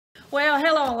Well,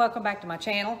 hello and welcome back to my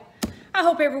channel. I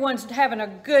hope everyone's having a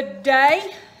good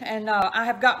day, and I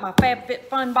have got my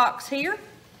FabFitFun box here.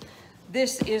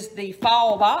 This is the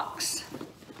fall box,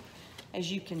 as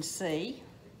you can see.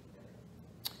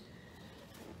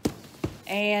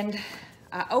 And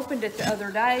I opened it the other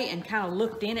day and kind of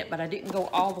looked in it, but I didn't go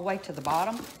all the way to the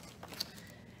bottom.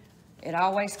 It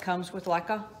always comes with like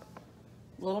a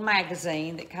little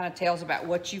magazine that kind of tells about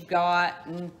what you've got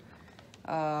and,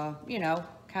 you know,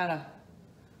 kind of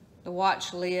the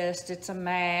watch list. It's a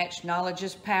match, knowledge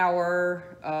is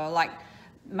power, like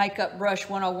Makeup Brush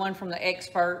 101 from the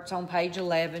experts on page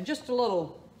 11. Just a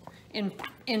little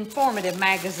informative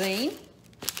magazine.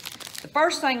 The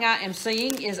first thing I am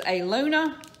seeing is a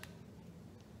Luna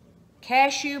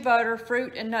Cashew Butter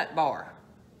Fruit and Nut Bar.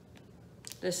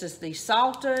 This is the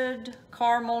salted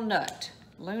caramel nut.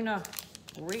 Luna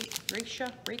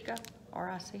Rica,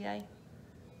 R-I-C-A.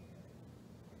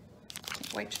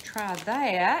 Can't wait to try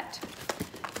that.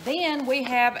 Then we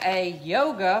have a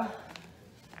yoga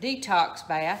detox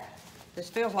bath. This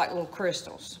feels like little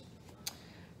crystals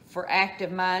for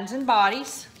active minds and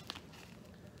bodies.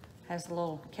 Has a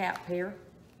little cap here,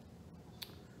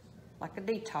 like a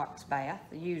detox bath.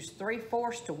 They use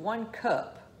 3/4 to 1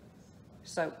 cup,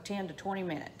 soak 10 to 20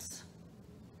 minutes.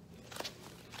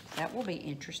 That will be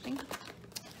interesting.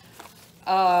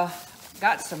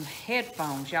 Got some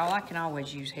headphones, y'all. I can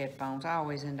always use headphones. I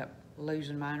always end up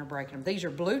losing mine or breaking them. These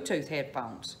are Bluetooth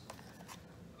headphones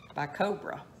by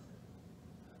Cobra.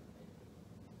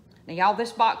 Now, y'all,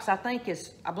 this box I think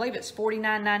is, I believe it's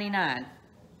 $49.99,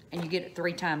 and you get it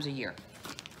 3 times a year.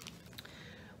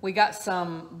 We got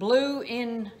some Blue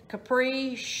in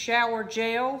Capri shower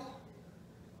gel,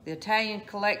 the Italian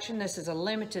collection. This is a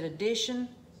limited edition,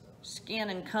 Skin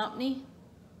and Company.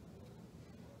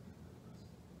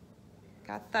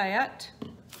 Got that.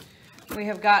 We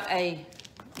have got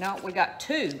we got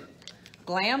 2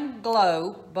 Glam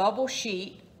Glow Bubble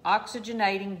Sheet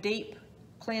Oxygenating Deep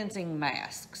Cleansing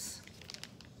Masks.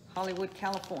 Hollywood,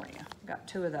 California. Got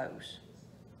 2 of those.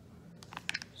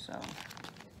 So,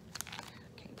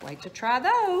 can't wait to try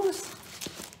those.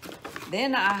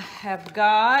 Then I have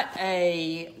got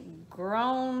this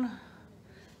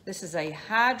is a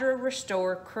Hydra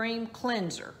Restore Cream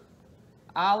Cleanser.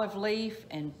 Olive leaf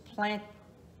and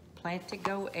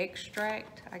Plantigo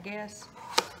extract, I guess.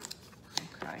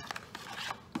 Okay.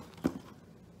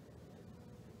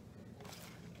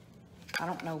 I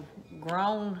don't know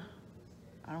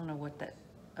what that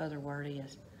other word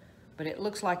is, but it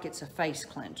looks like it's a face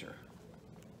cleanser.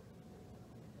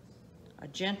 A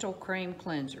gentle cream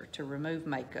cleanser to remove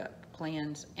makeup,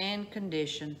 cleanse, and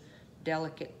condition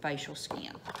delicate facial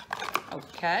skin.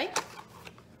 Okay.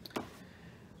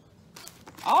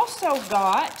 Also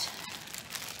got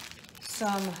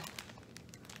some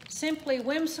Simply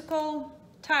Whimsical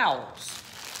towels.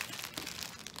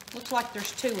 Looks like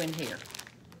there's 2 in here.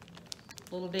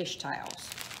 Little dish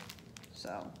towels.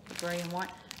 So, the gray and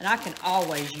white. And I can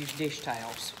always use dish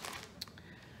towels.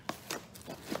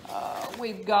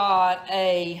 We've got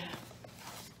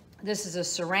this is a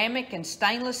ceramic and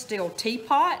stainless steel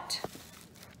teapot.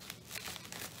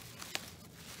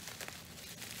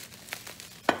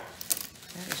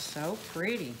 That is so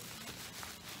pretty.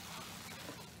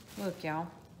 Look, y'all.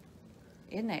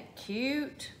 Isn't that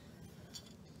cute?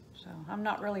 So, I'm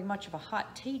not really much of a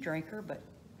hot tea drinker, but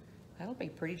that'll be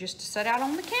pretty just to set out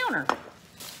on the counter.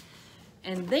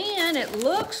 And then it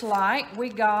looks like we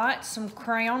got some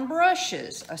crown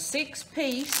brushes, a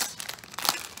 6-piece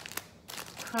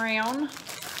crown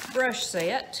brush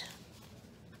set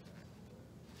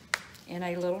in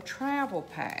a little travel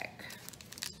pack.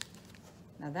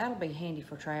 Now that'll be handy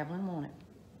for traveling, won't it?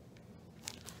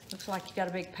 Looks like you got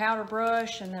a big powder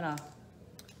brush and then a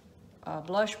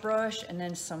blush brush and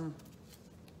then some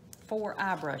 4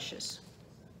 eye brushes.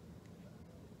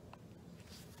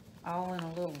 All in a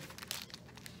little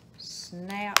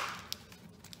snap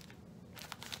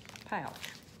pouch.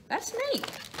 That's neat.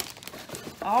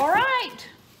 All right,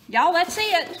 y'all, that's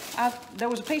it. There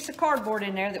was a piece of cardboard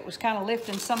in there that was kind of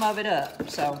lifting some of it up,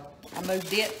 so I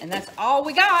moved it, and that's all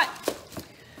we got.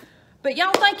 But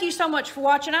y'all, thank you so much for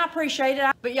watching. I appreciate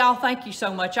it. But y'all, thank you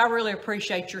so much. I really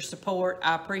appreciate your support.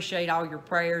 I appreciate all your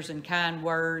prayers and kind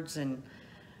words, and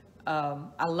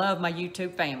I love my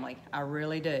YouTube family. I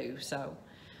really do. So.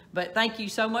 But thank you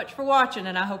so much for watching,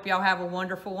 and I hope y'all have a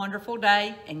wonderful, wonderful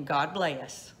day, and God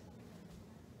bless.